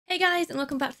Hey guys, and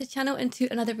welcome back to the channel and to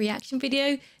another reaction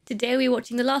video. Today we're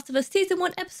watching The Last of Us Season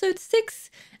 1 Episode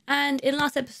 6. And in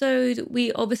last episode,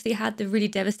 we obviously had the really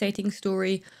devastating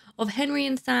story of Henry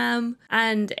and Sam.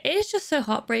 And it's just so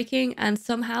heartbreaking, and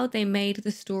somehow they made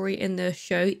the story in the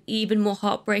show even more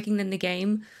heartbreaking than the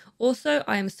game. Also,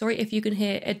 I am sorry if you can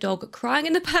hear a dog crying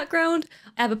in the background.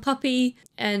 I have a puppy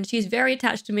and she's very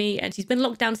attached to me and she's been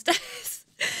locked downstairs.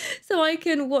 So I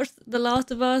can watch The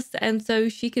Last of Us, and so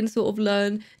she can sort of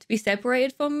learn to be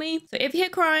separated from me. So if you hear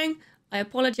crying, I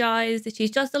apologize.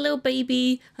 She's just a little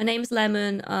baby. Her name's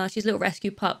Lemon. She's a little rescue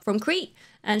pup from Crete,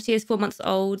 and she is 4 months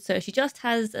old. So she just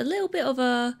has a little bit of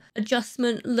a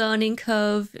adjustment, learning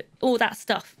curve, all that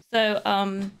stuff. So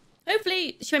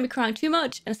hopefully she won't be crying too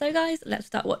much. And so guys, let's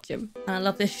start watching. And I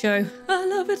love this show. I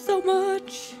love it so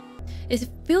much. It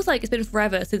feels like it's been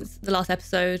forever since the last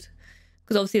episode,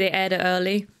 because obviously they aired it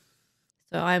early.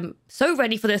 So I'm so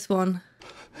ready for this one.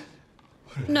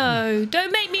 No,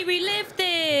 don't make me relive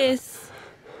this.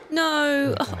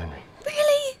 No. Oh,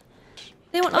 really?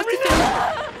 They want us to feel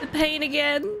the pain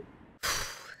again?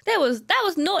 That was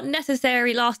not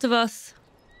necessary, Last of Us.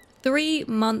 3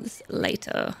 months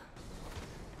later.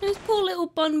 Those poor little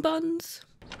buns.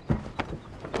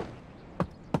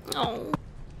 Oh.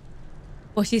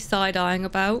 What's she side-eyeing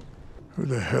about? Who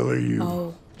the hell are you?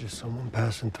 Oh. Just someone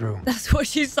passing through. That's what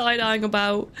she's side-eyeing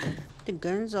about. The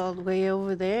gun's all the way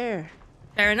over there.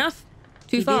 Fair enough.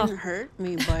 Too far. He didn't hurt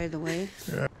me, by the way.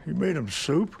 Yeah, you made him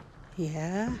soup?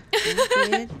 Yeah, he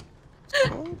did.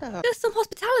 Hold up. There's some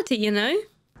hospitality, you know?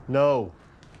 No.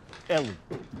 Ellie.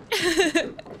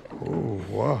 Oh,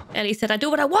 wow. Ellie said, I do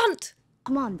what I want.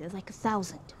 Come on, there's like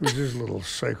 1,000. Who's this little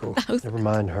psycho? Never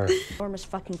mind her. Enormous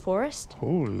fucking forest.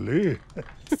 Holy.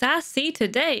 Sassy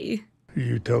today. Are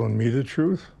you telling me the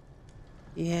truth?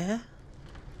 Yeah?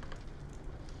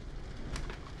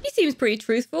 He seems pretty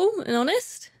truthful and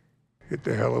honest. Get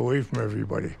the hell away from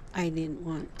everybody. I didn't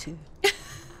want to.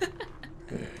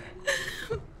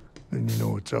 Then you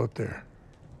know what's out there.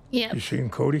 Yep. You seen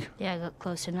Cody? Yeah, I got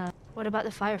close enough. What about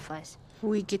the fireflies?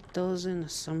 We get those in the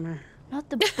summer. Not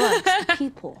the bugs, the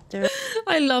people.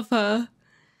 I love her.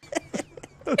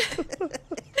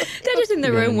 They're just in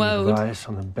their own world. Advice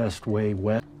on the best way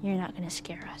west. You're not gonna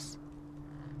scare us.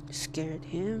 Scared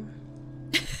him?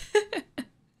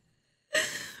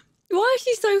 Why is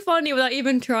she so funny without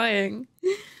even trying?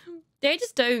 They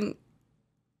just don't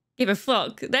give a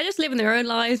fuck. They're just living their own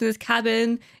lives in this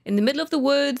cabin in the middle of the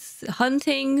woods,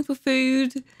 hunting for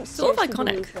food. Sort of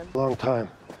iconic. Long time.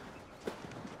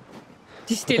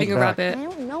 She's stealing a I rabbit.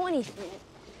 don't know anything.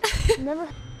 Never.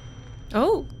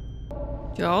 Oh.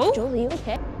 Joel? Joel, are you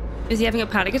okay? Is he having a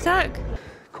panic attack?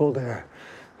 Cold air.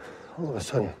 All of a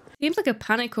sudden. Seems like a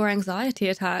panic or anxiety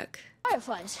attack.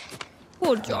 Fireflies.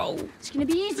 Poor Joel. It's gonna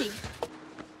be easy.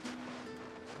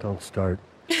 Don't start.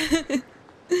 Just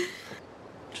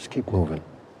keep moving.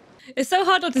 It's so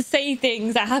hard not to say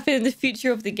things that happen in the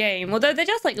future of the game, although they're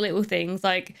just like little things.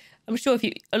 Like, I'm sure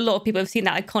a lot of people have seen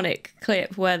that iconic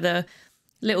clip where the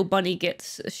little bunny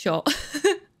gets shot.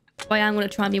 I am going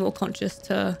to try and be more conscious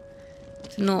to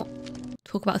not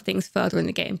talk about things further in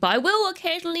the game, but I will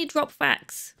occasionally drop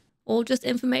facts or just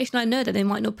information I know that they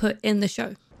might not put in the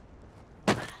show.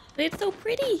 But it's so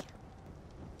pretty.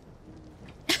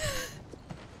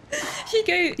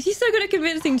 She's so good at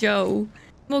convincing Joel.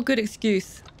 More good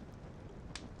excuse.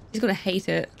 She's gonna hate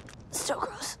it. So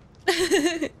gross.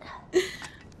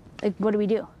 Like, what do we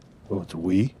do? Oh, it's a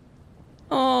we?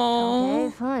 Oh,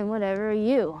 Okay, fine, whatever.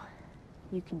 You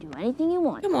can do anything you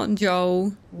want. come on,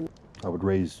 Joel. I would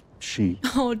raise sheep.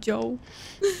 Oh, Joel.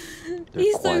 They're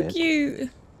He's quiet. so cute.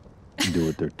 Do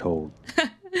what they're told.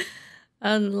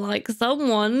 Unlike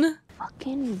someone.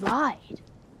 Fucking ride.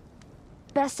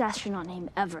 Best astronaut name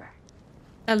ever.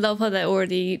 I love how they're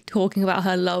already talking about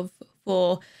her love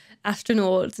for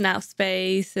astronauts and outer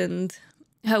space and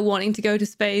her wanting to go to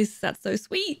space. That's so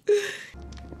sweet.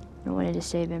 I wanted to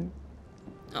save him.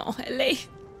 Oh, Ellie.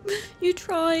 You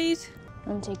tried.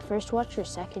 Want to take first watch or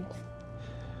second?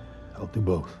 I'll do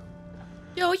both.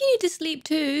 Joel, you need to sleep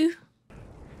too.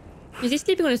 Is he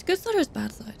sleeping on his good side or his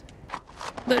bad side?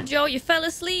 But Joel, you fell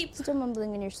asleep. Still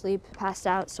mumbling in your sleep. Passed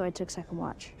out, so I took second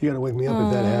watch. You gotta wake me up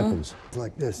if that happens.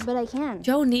 Like this. But I can.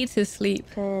 Joel needs his sleep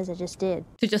Because I just did.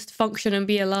 to just function and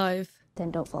be alive.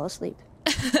 Then don't fall asleep.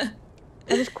 I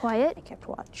was quiet. I kept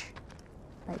watch.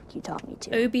 Like you taught me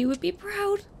to. Obi would be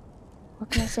proud. What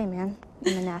can I say, man?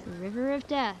 I'm a nath. River of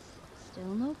death. Still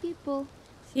no people.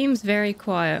 Seems very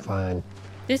quiet. Fine.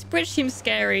 This bridge seems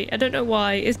scary. I don't know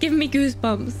why. It's giving me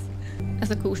goosebumps. That's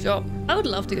a cool shot. I would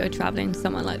love to go traveling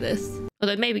somewhere like this.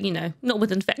 Although maybe, you know, not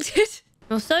with infected.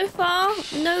 Well, so far,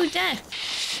 no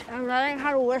death. I'm learning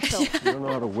how to whistle. You don't know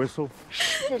how to whistle?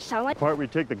 Does it sound like? Part where you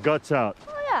take the guts out.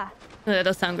 Oh yeah. Oh, that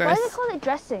does sound Why gross. do they call it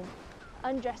dressing?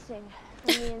 Undressing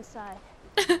from the inside.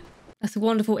 That's a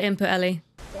wonderful input, Ellie.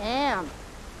 Damn.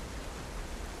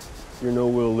 You're no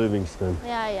Will Livingston.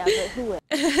 Yeah, but who is?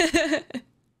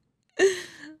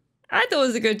 I thought it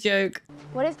was a good joke.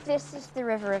 What if this is the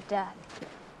river of death?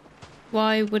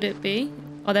 Why would it be?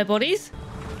 Are there bodies?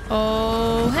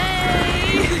 Oh, hey!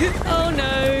 Oh,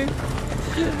 no.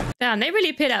 Damn, they really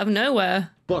appeared out of nowhere.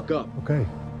 Fuck up. Okay,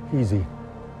 easy.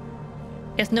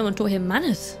 Guess no one taught him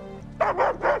manners.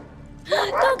 Last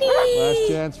Doggy!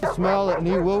 chance to smell it and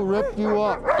he will rip you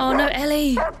up. Oh, no,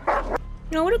 Ellie.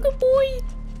 Oh, what a good boy.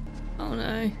 Oh,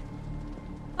 no.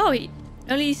 Oh, he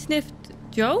only sniffed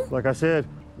Joel? Like I said,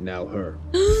 Now her.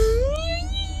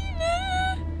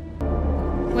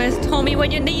 Where's Tommy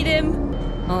when you need him?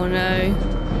 Oh, no.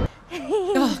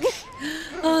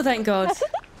 Oh, thank God.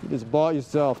 You just bought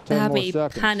yourself 10 more Abby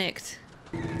seconds. panicked.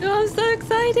 Oh, I'm so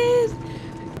excited.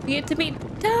 We get to meet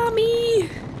Tommy.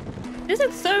 This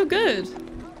looks so good.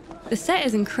 The set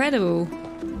is incredible.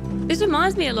 This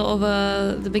reminds me a lot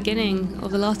of the beginning of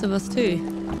The Last of Us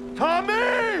 2.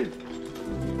 Tommy!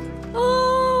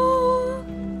 Oh,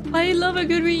 I love a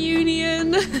good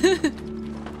reunion.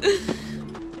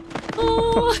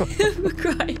 Oh, I'm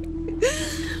crying.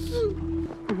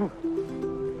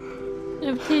 I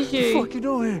have tissue. What you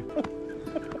doing?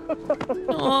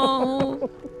 Oh,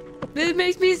 this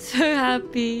makes me so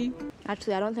happy.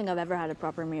 Actually, I don't think I've ever had a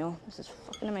proper meal. This is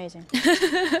fucking amazing.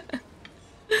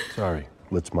 Sorry,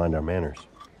 let's mind our manners.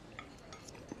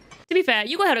 To be fair,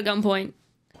 you got held at gunpoint.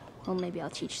 Well, maybe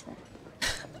I'll teach them.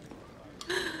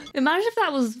 Imagine if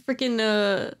that was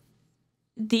freaking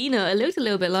Dina. It looked a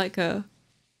little bit like her.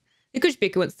 It could just be a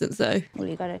coincidence, though. Well,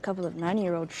 you got a couple of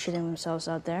 9-year-olds shitting themselves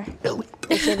out there.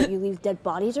 They say that you leave dead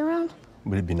bodies around?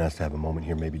 Would it be nice to have a moment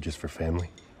here, maybe just for family?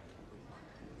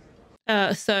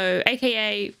 So,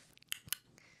 AKA,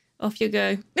 off you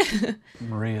go.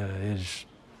 Maria is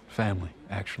family,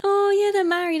 actually. Oh, yeah, they're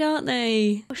married, aren't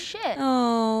they? Oh, shit.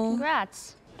 Oh.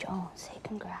 Congrats. Joel, say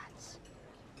congrats.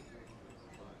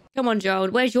 Come on, Joel.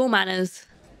 Where's your manners?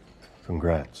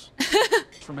 Congrats.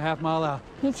 It's from a half mile out.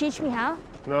 Can you teach me how?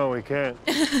 No, we can't.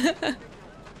 How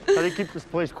do you keep this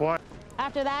place quiet?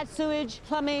 After that, sewage,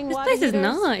 plumbing, This water place is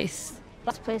heaters. nice.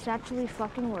 This place actually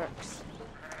fucking works.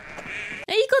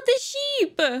 Hey, you got the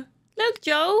sheep. Look,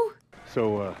 Joel.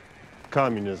 So,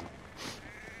 communism.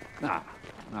 Nah,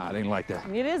 it ain't like that.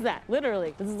 It is that,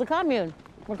 literally. This is the commune.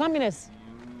 We're communists.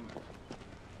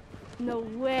 No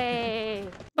way.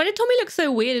 Why did Tommy look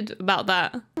so weird about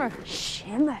that?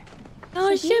 Shimmer.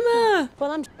 Oh, Shimmer.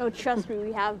 Well, I'm Oh, trust me,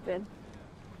 we have been.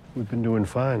 We've been doing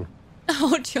fine.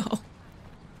 Oh, Joel.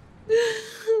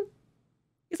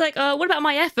 He's like, what about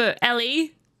my effort,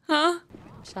 Ellie? Huh?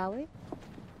 shall we?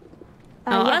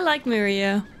 Oh, yeah. I like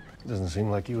Maria. Doesn't seem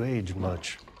like you aged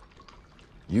much.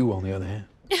 You, on the other hand.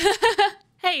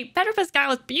 Hey, Pedro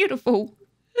Pascal is beautiful.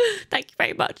 Thank you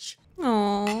very much.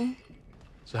 Aww.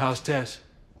 So how's Tess?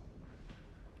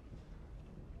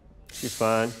 She's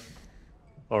fine.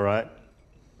 All right.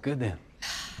 Good then.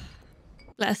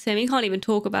 Bless him. He can't even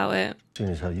talk about it.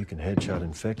 Seeing as how you can headshot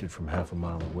infected from half a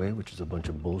mile away, which is a bunch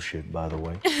of bullshit, by the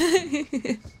way.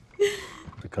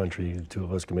 The country, the two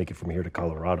of us can make it from here to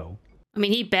Colorado. I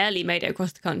mean, he barely made it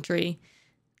across the country.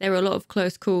 There were a lot of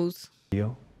close calls.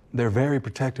 Yo, They're very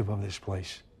protective of this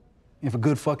place. If a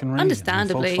good fucking reason.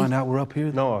 Understandably. When folks find out we're up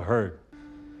here. no, I heard.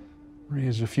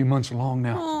 Maria's a few months along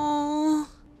now. Aww.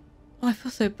 I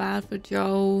feel so bad for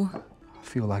Joel. I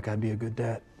feel like I'd be a good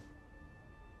dad.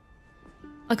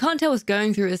 I can't tell what's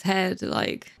going through his head.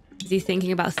 Like, is he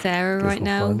thinking about Sarah Guess right we'll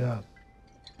now? find out.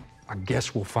 I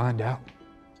guess we'll find out.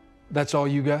 That's all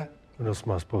you got? What else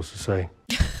am I supposed to say?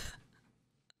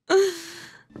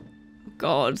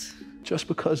 God. Just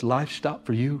because life stopped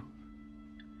for you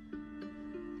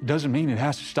doesn't mean it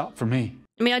has to stop for me.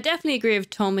 I mean, I definitely agree with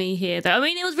Tommy here, though. I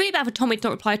mean, it was really bad for Tommy to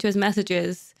not reply to his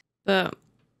messages, but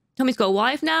Tommy's got a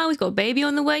wife now. He's got a baby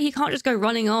on the way. He can't just go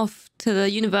running off to the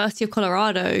University of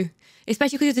Colorado,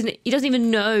 especially because he doesn't even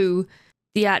know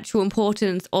the actual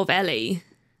importance of Ellie.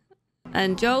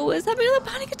 And Joel is having another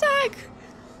panic attack.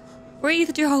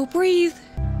 Breathe, Joel, breathe.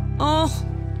 Oh,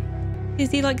 is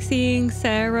he like seeing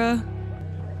Sarah?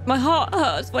 My heart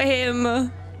hurts for him.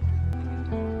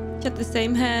 She had the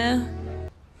same hair.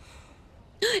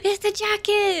 It's the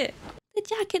jacket! The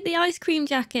jacket, the ice cream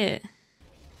jacket.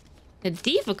 A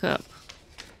diva cup.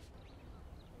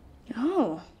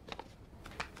 Oh.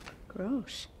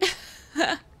 Gross.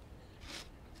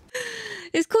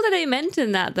 It's cool that they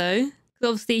mentioned that, though. 'Cause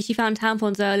obviously, she found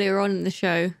tampons earlier on in the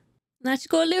show. Now she's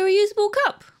got a little reusable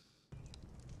cup.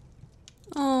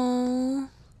 Oh,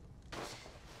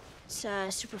 It's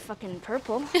super fucking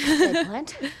purple.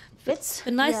 Eggplant. Fits.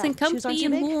 but nice and shoes aren't comfy too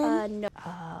and big. warm.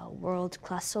 No.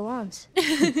 World-class salons.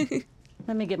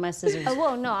 Let me get my scissors. Oh,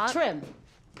 whoa, no. Trim.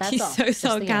 That's She's all. so Just the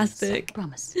ends. sarcastic.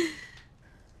 Promise.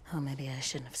 Oh, maybe I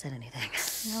shouldn't have said anything.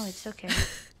 No, it's okay.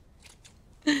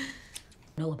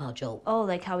 Know about Joel. Oh,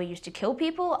 like how he used to kill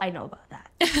people? I know about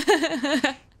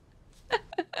that.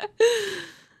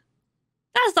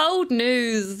 That's old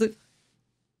news. Yeah.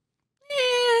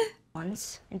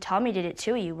 Once. And Tommy did it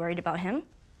too. Are you worried about him?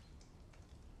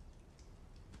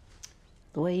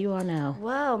 The way you are now.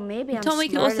 Well, maybe I'm Tommy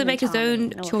can smarter also than make his Tommy. own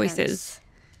No choices.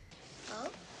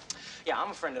 offense. Yeah,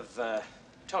 I'm a friend of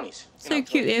Tony's. You So know,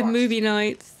 cute. They have Fox. movie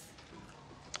nights.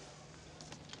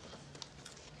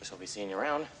 Guess I'll be seeing you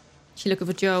around. She looking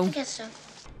for Joel. guess so.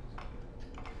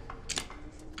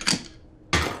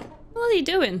 What are you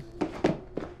doing?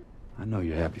 I know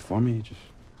you're happy for me.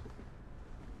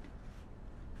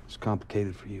 It's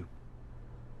complicated for you.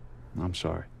 I'm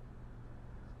sorry.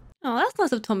 Oh, that's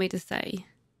nice of Tommy to say.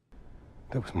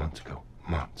 That was months ago.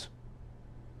 Months.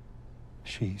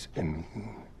 She's in.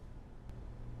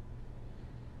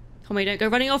 Tommy, don't go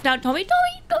running off now. Tommy.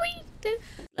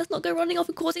 Let's not go running off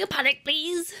and causing a panic,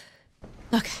 please.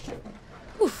 Okay.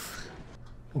 Oof.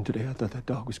 And today I thought that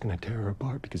dog was gonna tear her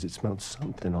apart because it smelled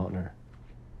something on her.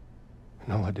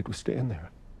 And all I did was stand there.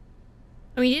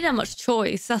 I mean, he didn't have much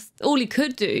choice. That's all he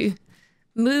could do.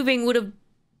 Moving would have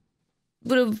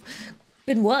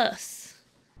been worse.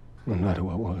 No matter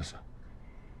what was.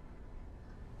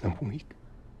 I'm weak.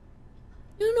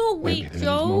 You're not Maybe weak, there are these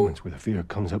Joel. moments where the fear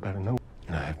comes up out of nowhere,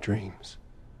 and I have dreams.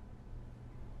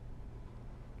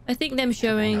 I think them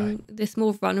showing this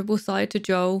more vulnerable side to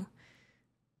Joel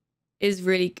is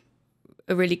really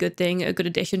a really good thing, a good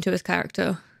addition to his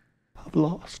character. I've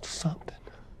lost something.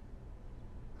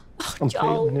 Oh, I'm Joel.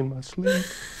 failing in my sleep.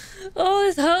 Oh,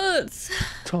 this hurts.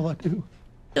 That's all I do.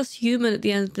 Just human at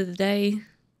the end of the day.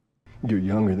 You're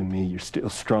younger than me. You're still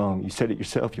strong. You said it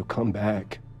yourself. You'll come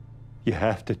back. You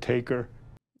have to take her.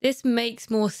 This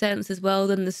makes more sense as well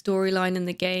than the storyline in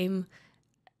the game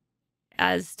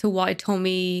as to why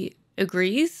Tommy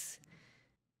agrees.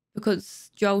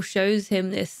 Because Joel shows him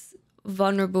this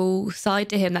vulnerable side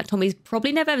to him that Tommy's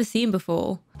probably never ever seen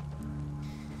before.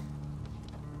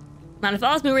 Man, if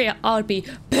I was Maria, I'd be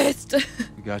pissed.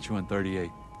 We got you in 38.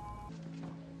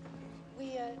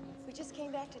 We just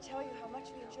came back to tell you how much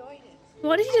we enjoyed it.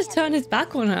 Why did he just turn his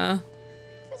back on her?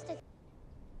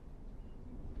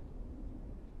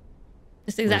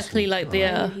 It's exactly like the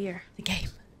game.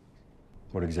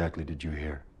 What exactly did you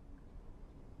hear?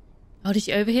 Oh, did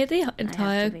you overhear the I have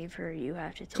entire to leave her. You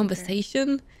have to take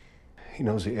conversation? He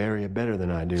knows the area better than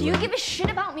I do. her. Do you and- give a shit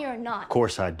about me or not? Of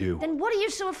course I do. Then what are you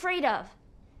so afraid of?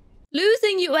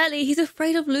 Losing you, Ellie. He's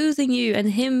afraid of losing you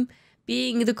and him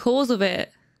being the cause of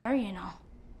it. Or you know.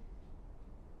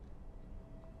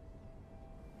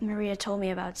 Maria told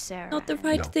me about Sarah. Not the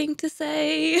right No. thing to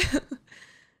say.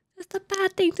 That's the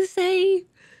bad thing to say.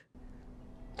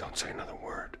 Don't say another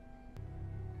word.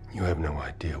 You have no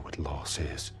idea what loss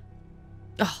is.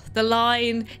 Oh, the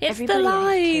line. It's Everybody the I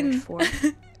line. cared for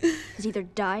has either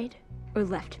died or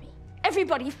left me.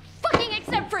 Everybody fucking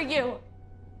except for you.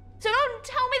 So don't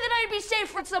tell me that I'd be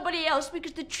safe with somebody else,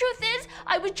 because the truth is,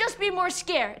 I would just be more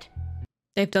scared.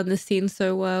 They've done this scene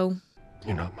so well.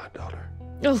 You're not my daughter.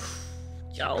 Oh,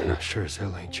 And Joel. I sure as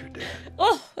hell ain't your dad.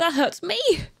 Oh, that hurts me.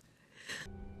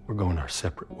 We're going our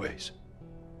separate ways.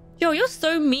 Joel, you're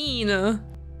so mean.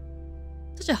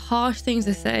 Such a harsh thing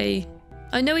to say.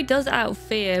 I know he does it out of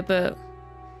fear, but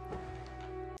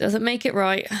doesn't make it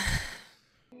right.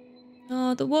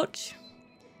 Oh, the watch.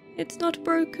 It's not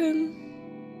broken.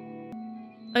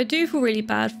 I do feel really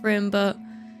bad for him, but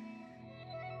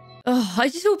oh, I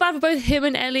just feel bad for both him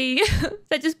and Ellie.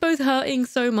 They're just both hurting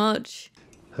so much.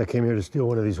 I came here to steal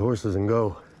one of these horses and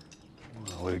go.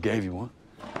 I would have gave you one.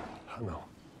 I know.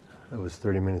 That was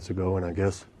 30 minutes ago, and I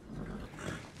guess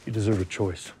you deserve a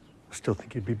choice. I still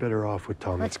think you'd be better off with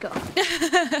Tommy. Let's go.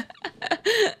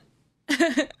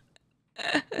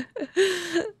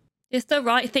 It's the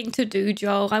right thing to do,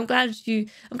 Joel. I'm glad you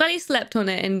slept on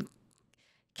it and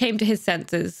came to his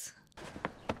senses.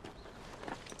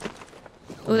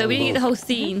 Although we didn't get the whole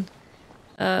scene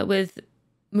with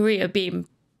Maria being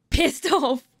pissed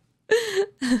off.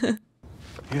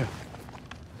 Yeah.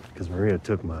 Because Maria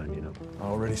took mine, you know. I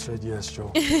already said yes, Joel.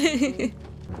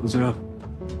 What's up?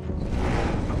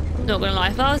 Not gonna lie,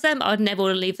 if I was them, I'd never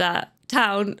want to leave that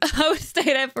town. I would stay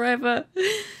there forever.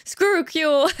 Screw a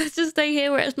cure. Let's just stay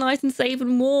here where it's nice and safe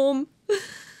and warm.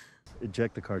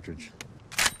 Eject the cartridge.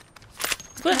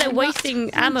 feel like they're wasting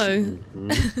ammo.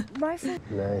 My friend.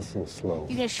 Nice and slow.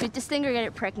 You gonna shoot this thing or get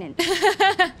it pregnant?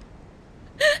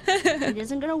 It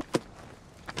isn't gonna.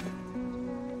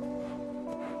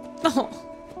 Oh.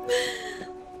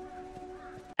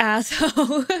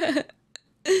 Asshole.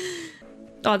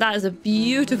 Oh, that is a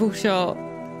beautiful shot.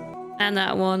 And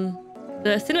that one.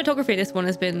 The cinematography in this one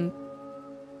has been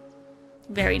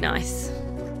very nice.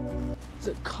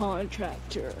 The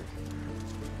contractor.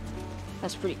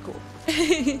 That's pretty cool.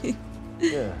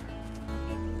 Yeah.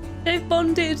 They've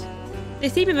bonded. They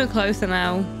seem even closer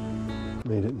now.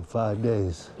 Made it in 5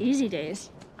 days. Easy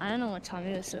days. I don't know what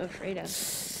Tommy was so afraid of.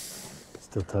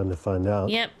 Still time to find out.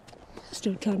 Yep.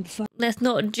 Still time to find. Let's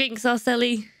not jinx our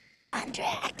Ellie.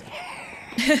 Contractor.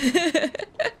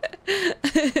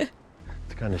 It's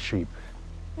kind of sheep.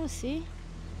 Oh, see?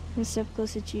 One step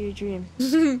closer to your dream.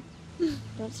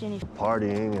 Don't see any.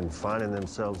 Partying and finding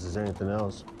themselves as anything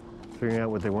else. Figuring out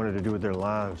what they wanted to do with their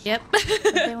lives. Yep.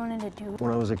 What they wanted to do.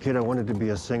 When I was a kid, I wanted to be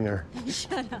a singer.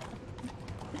 Shut up.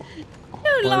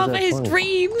 Don't laugh that at his funny?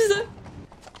 dreams.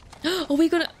 Are we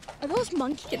gonna Are those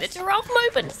monkeys? get the giraffe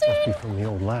moment soon? Be from the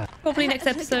old lab. Probably next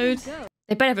episode.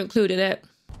 They better have included it.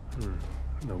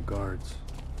 No guards.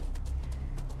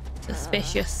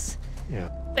 Suspicious. Yeah.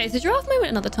 Wait, is the giraffe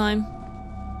moment another time?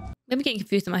 Maybe getting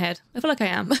confused in my head. I feel like I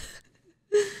am.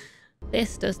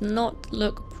 This does not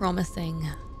look promising.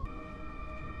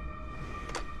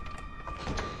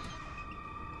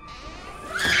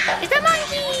 It's a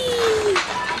monkey!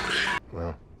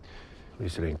 Well, at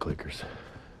least it ain't clickers.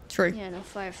 True. Yeah, no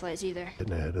fireflies either.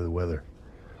 Getting ahead of the weather.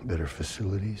 Better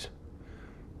facilities.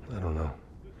 I don't know.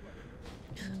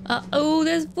 Uh-oh,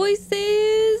 there's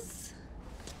voices!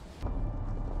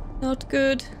 Not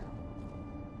good.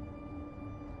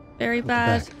 Very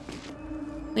bad.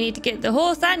 We need to get the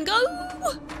horse and go!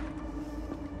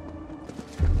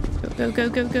 Go, go,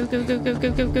 go, go, go, go, go,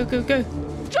 go, go, go, go, go.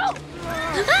 Joe!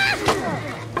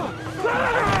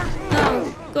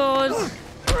 Oh, God.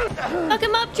 Fuck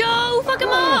him up, Joe! Fuck him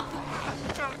up!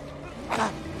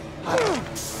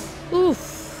 Oof.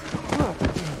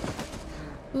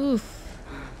 Oof.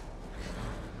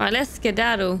 Alright, let's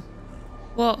skedaddle.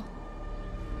 What?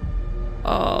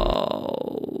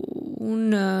 Oh,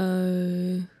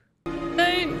 no.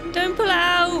 Don't pull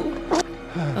out.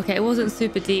 Okay, it wasn't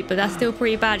super deep, but that's still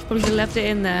pretty bad. You probably should have left it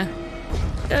in there.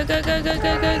 Go, go, go, go,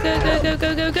 go, go, go, go,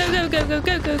 go, go, go, go, go, go,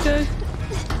 go, go, go.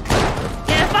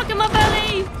 Yeah, fuck him up,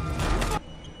 Ellie!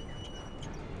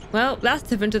 Well, that's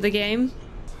different to the game.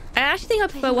 I actually think I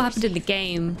prefer what happened in the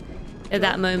game at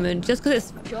that moment, just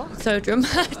because it's so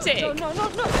dramatic. Joe, no, no,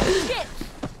 no! Shit!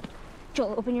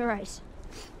 Joel, open your eyes.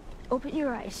 Open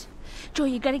your eyes. Joel,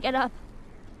 you gotta get up.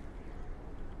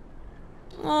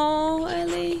 Oh,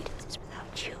 Ellie. This is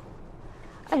without you.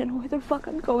 I don't know where the fuck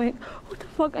I'm going. What the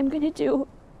fuck I'm gonna do.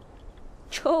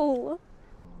 Joel.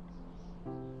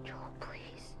 Joel,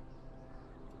 please.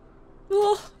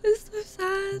 Oh, it's so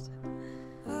sad.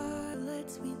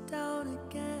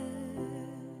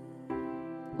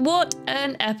 What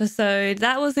an episode.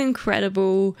 That was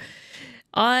incredible.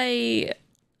 I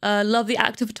love the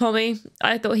actor for Tommy.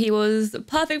 I thought he was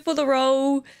perfect for the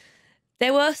role.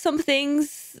 There were some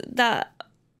things that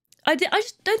I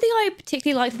just don't think I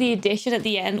particularly liked the addition at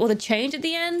the end or the change at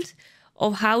the end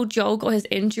of how Joel got his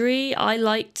injury. I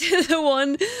liked the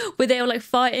one where they were like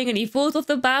fighting and he falls off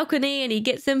the balcony and he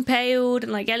gets impaled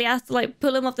and like Ellie has to like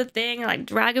pull him off the thing and like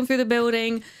drag him through the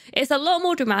building. It's a lot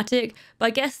more dramatic, but I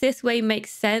guess this way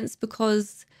makes sense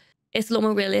because it's a lot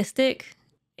more realistic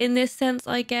in this sense,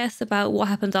 I guess, about what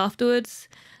happens afterwards.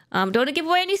 Don't want to give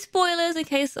away any spoilers in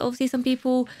case obviously some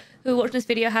people who are watching this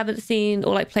video haven't seen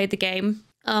or like played the game.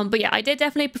 But yeah, I did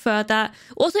definitely prefer that.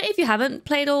 Also, if you haven't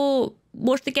played or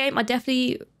watched the game, I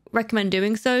definitely recommend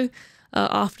doing so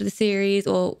after the series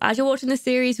or as you're watching the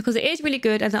series because it is really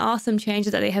good and there are some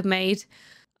changes that they have made.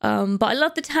 But I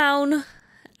love the town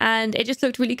and it just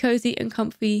looked really cozy and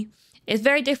comfy. It's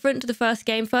very different to the first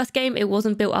game. First game, it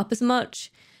wasn't built up as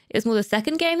much. It was more the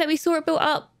second game that we saw it built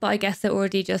up, but I guess they're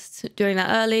already just doing that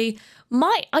early.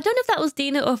 I don't know if that was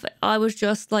Dina or if I was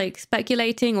just like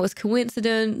speculating or it was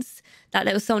coincidence that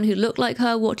there was someone who looked like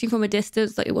her watching from a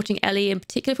distance, like watching Ellie in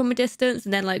particular from a distance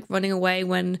and then like running away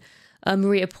when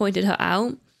Maria pointed her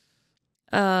out.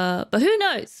 But who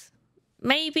knows?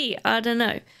 Maybe, I don't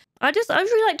know. I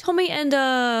really like Tommy and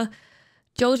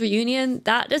Joel's reunion.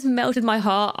 That just melted my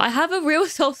heart. I have a real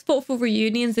soft spot for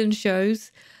reunions in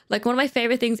shows. Like one of my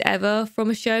favorite things ever from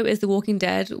a show is The Walking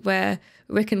Dead, where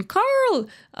Rick and Carl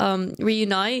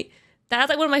reunite. That's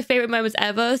like one of my favorite moments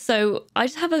ever. So I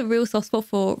just have a real soft spot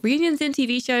for reunions in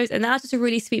TV shows, and that's just a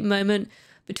really sweet moment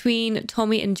between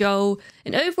Tommy and Joel.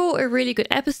 And overall, a really good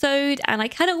episode, and I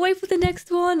cannot wait for the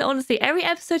next one. Honestly, every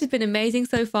episode has been amazing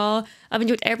so far. I've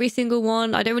enjoyed every single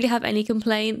one. I don't really have any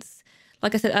complaints.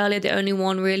 Like I said earlier, the only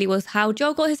one really was how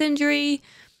Joel got his injury.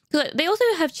 Because they also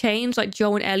have changed, like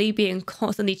Joel and Ellie being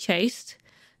constantly chased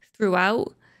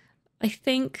throughout. I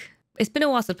think it's been a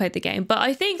while since I played the game, but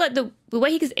I think like the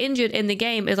way he gets injured in the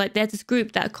game is like there's this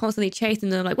group that are constantly chasing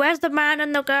them, like, where's the man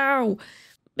and the girl?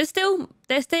 But still,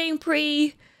 they're staying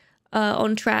pretty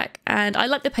on track, and I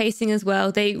like the pacing as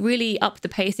well. They really upped the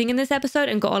pacing in this episode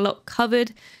and got a lot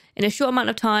covered in a short amount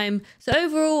of time. So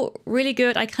overall, really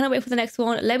good. I cannot wait for the next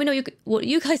one. Let me know what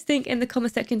you guys think in the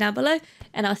comment section down below,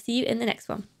 and I'll see you in the next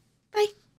one. Bye.